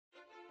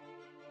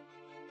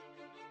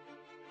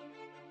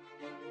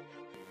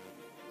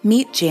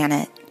Meet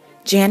Janet.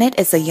 Janet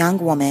is a young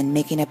woman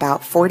making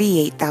about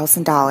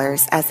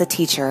 $48,000 as a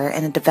teacher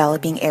in a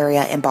developing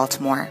area in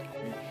Baltimore.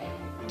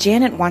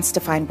 Janet wants to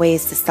find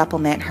ways to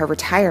supplement her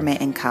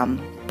retirement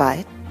income,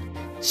 but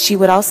she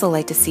would also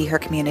like to see her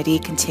community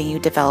continue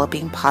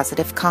developing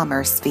positive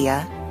commerce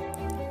via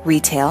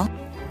retail,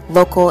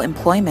 local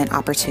employment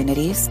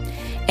opportunities,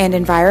 and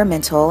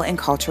environmental and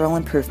cultural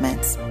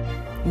improvements.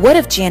 What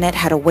if Janet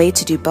had a way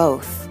to do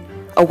both?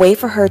 A way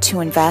for her to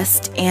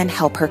invest and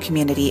help her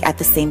community at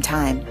the same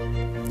time?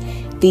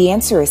 The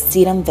answer is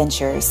SeedIM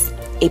Ventures,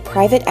 a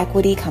private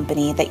equity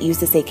company that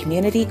uses a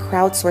community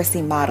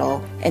crowdsourcing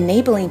model,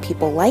 enabling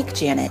people like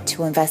Janet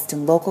to invest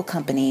in local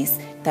companies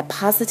that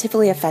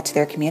positively affect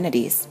their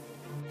communities.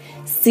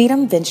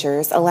 SeedIM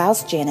Ventures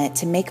allows Janet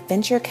to make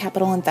venture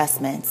capital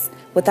investments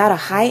without a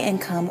high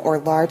income or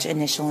large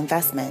initial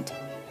investment.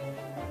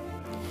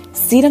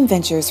 SeedIM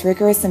Ventures'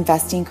 rigorous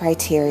investing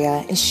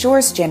criteria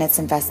ensures Janet's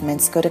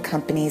investments go to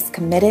companies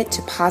committed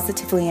to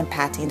positively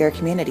impacting their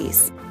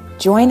communities.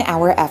 Join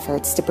our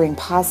efforts to bring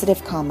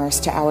positive commerce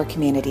to our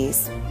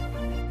communities.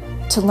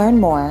 To learn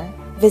more,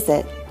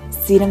 visit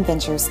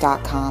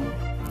SeedIMVentures.com.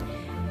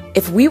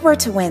 If we were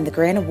to win the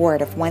grand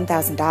award of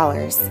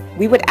 $1,000,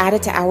 we would add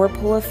it to our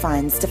pool of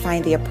funds to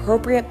find the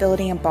appropriate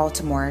building in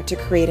Baltimore to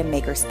create a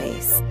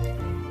makerspace.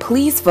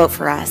 Please vote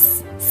for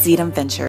us, SeedIM Ventures.